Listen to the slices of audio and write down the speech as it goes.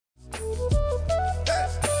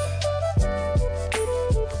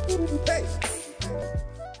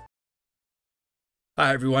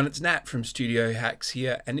Hi everyone, it's Nat from Studio Hacks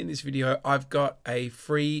here, and in this video I've got a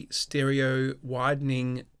free stereo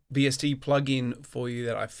widening VST plugin for you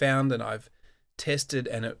that I found and I've tested,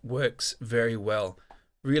 and it works very well.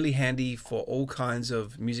 Really handy for all kinds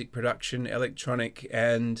of music production, electronic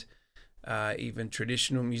and even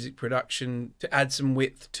traditional music production. To add some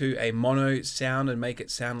width to a mono sound and make it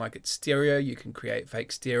sound like it's stereo, you can create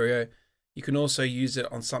fake stereo. You can also use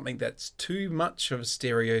it on something that's too much of a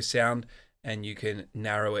stereo sound, and you can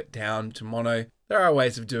narrow it down to mono. There are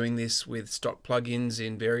ways of doing this with stock plugins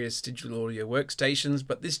in various digital audio workstations,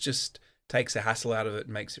 but this just takes the hassle out of it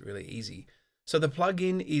and makes it really easy. So the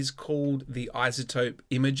plugin is called the iZotope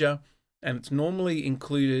Imager, and it's normally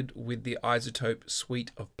included with the iZotope suite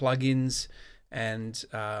of plugins. And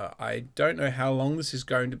I don't know how long this is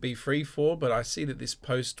going to be free for, but I see that this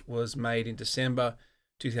post was made in December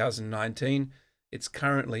 2019. It's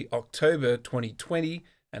currently October 2020.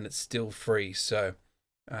 And it's still free. So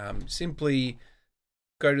simply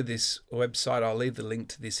go to this website. I'll leave the link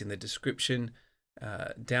to this in the description.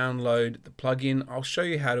 Download the plugin. I'll show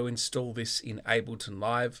you how to install this in Ableton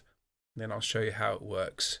Live. Then I'll show you how it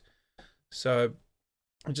works. So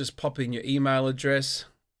I'll just pop in your email address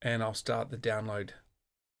and I'll start the download.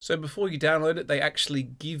 So before you download it, they actually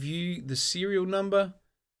give you the serial number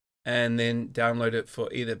and then download it for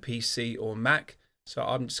either PC or Mac. So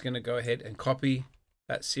I'm just going to go ahead and copy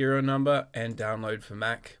that serial number and download for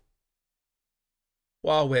Mac.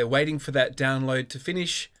 While we're waiting for that download to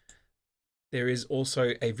finish, there is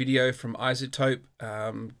also a video from iZotope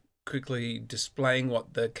quickly displaying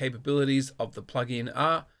what the capabilities of the plugin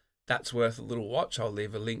are. That's worth a little watch. I'll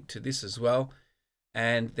leave a link to this as well.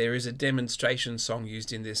 And there is a demonstration song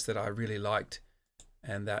used in this that I really liked,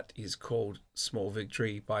 and that is called Small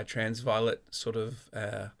Victory by Transviolet, sort of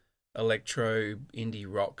electro indie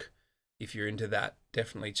rock. If you're into that,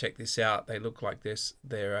 definitely check this out. They look like this.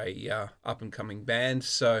 They're a up-and-coming band,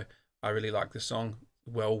 so I really like the song.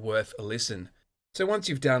 Well worth a listen. So once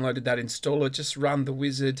you've downloaded that installer, just run the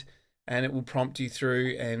wizard and it will prompt you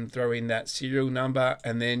through and throw in that serial number,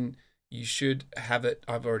 and then you should have it.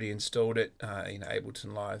 I've already installed it in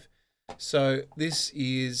Ableton Live. So this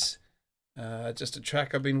is just a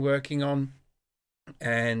track I've been working on,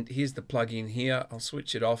 and here's the plugin here. I'll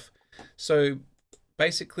switch it off. So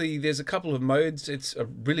basically, there's a couple of modes. It's a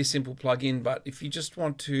really simple plugin, but if you just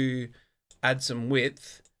want to add some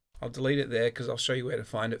width, I'll delete it there because I'll show you where to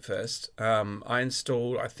find it first. I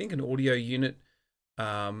installed, I think, an audio unit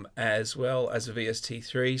as well as a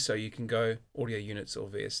VST3, so you can go audio units or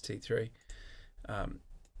VST3.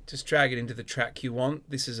 Just drag it into the track you want.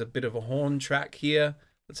 This is a bit of a horn track here.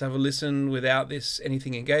 Let's have a listen without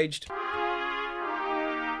anything engaged.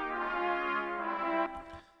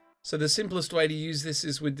 So the simplest way to use this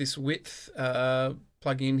is with this width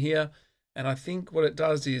plugin here, and I think what it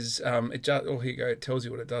does is here you go. It tells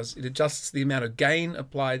you what it does. It adjusts the amount of gain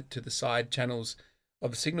applied to the side channels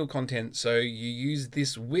of the signal content. So you use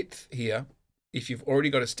this width here if you've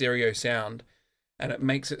already got a stereo sound, and it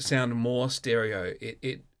makes it sound more stereo.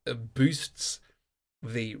 It boosts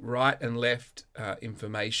the right and left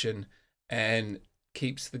information and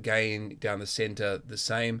keeps the gain down the center the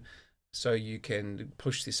same. So you can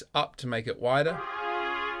push this up to make it wider.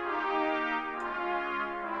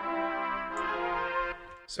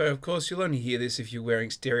 So of course you'll only hear this if you're wearing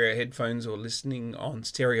stereo headphones or listening on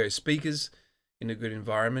stereo speakers in a good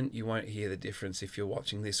environment. You won't hear the difference if you're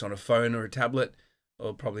watching this on a phone or a tablet,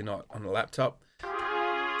 or probably not on a laptop.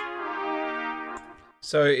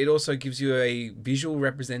 So it also gives you a visual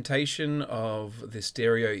representation of the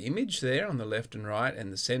stereo image there on the left and right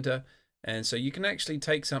and the center. And so you can actually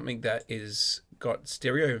take something that is got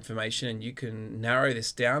stereo information and you can narrow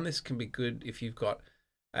this down. This can be good if you've got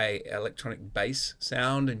a electronic bass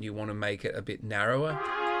sound and you want to make it a bit narrower.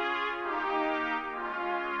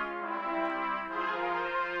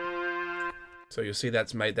 So you'll see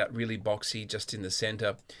that's made that really boxy just in the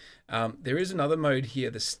center. There is another mode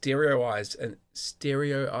here, the stereo eyes,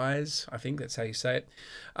 I think that's how you say it.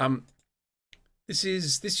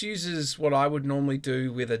 This uses what I would normally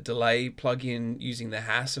do with a delay plugin using the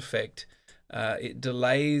Hass effect. It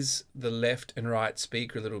delays the left and right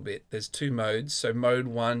speaker a little bit. There's two modes. So mode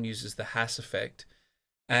 1 uses the Hass effect.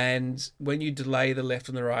 And when you delay the left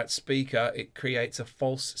and the right speaker, it creates a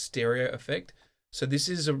false stereo effect. So this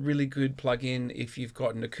is a really good plugin if you've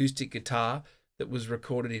got an acoustic guitar that was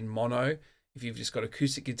recorded in mono. If you've just got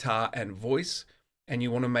acoustic guitar and voice, and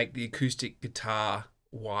you want to make the acoustic guitar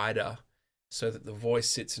wider, so that the voice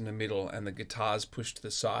sits in the middle and the guitar's pushed to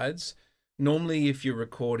the sides. Normally, if you're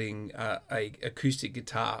recording a acoustic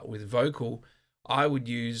guitar with vocal, I would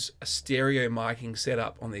use a stereo miking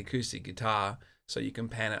setup on the acoustic guitar so you can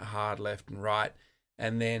pan it hard left and right,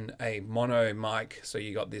 and then a mono mic, so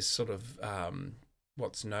you got this sort of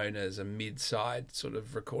what's known as a mid-side sort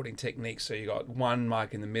of recording technique. So you got one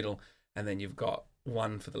mic in the middle, and then you've got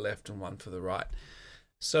one for the left and one for the right.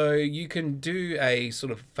 So you can do a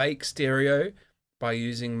sort of fake stereo by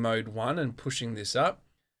using mode 1 and pushing this up.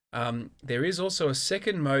 There is also a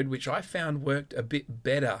second mode which I found worked a bit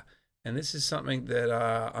better, and this is something that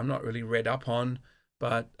I'm not really read up on,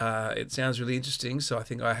 but it sounds really interesting, so I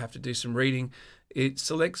think I have to do some reading. It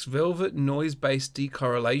selects velvet noise-based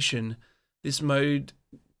decorrelation. This mode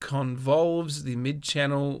convolves the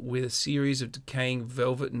mid-channel with a series of decaying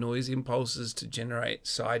velvet noise impulses to generate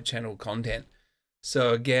side-channel content.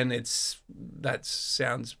 So again, that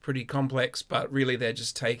sounds pretty complex, but really they're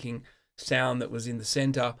just taking sound that was in the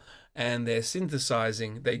center and they're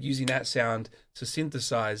using that sound to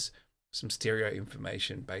synthesize some stereo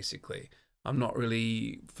information, basically. I'm not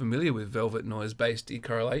really familiar with velvet noise-based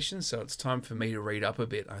decorrelation, so it's time for me to read up a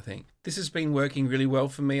bit, I think. This has been working really well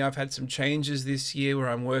for me. I've had some changes this year where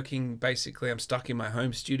I'm stuck in my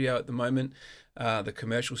home studio at the moment. The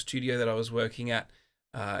commercial studio that I was working at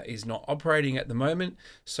is not operating at the moment,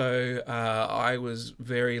 so I was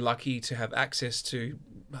very lucky to have access to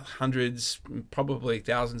hundreds, probably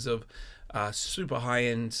thousands of super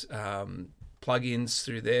high-end plugins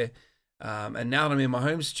through there. And now that I'm in my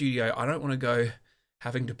home studio, I don't want to go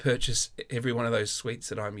having to purchase every one of those suites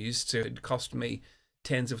that I'm used to. It cost me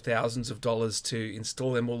tens of thousands of dollars to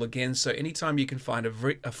install them all again. So anytime you can find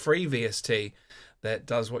a free VST that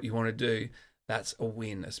does what you want to do, that's a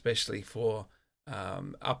win, especially for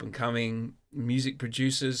up and coming music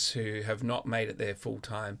producers who have not made it their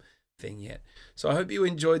full-time thing yet. So I hope you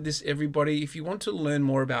enjoyed this, everybody. If you want to learn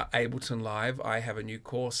more about Ableton Live, I have a new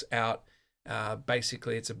course out.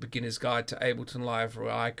 Basically, it's a beginner's guide to Ableton Live, where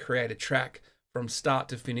I create a track from start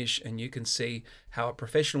to finish, and you can see how a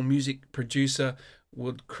professional music producer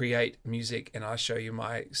would create music, and I show you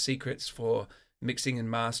my secrets for mixing and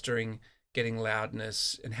mastering, getting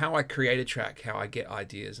loudness, and how I create a track, how I get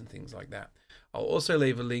ideas and things like that. I'll also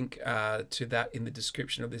leave a link to that in the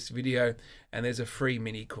description of this video, and there's a free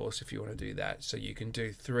mini course if you want to do that. So you can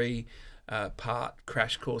do 3-part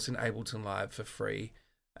crash course in Ableton Live for free,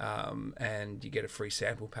 and you get a free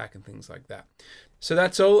sample pack and things like that. So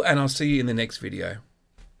that's all, and I'll see you in the next video.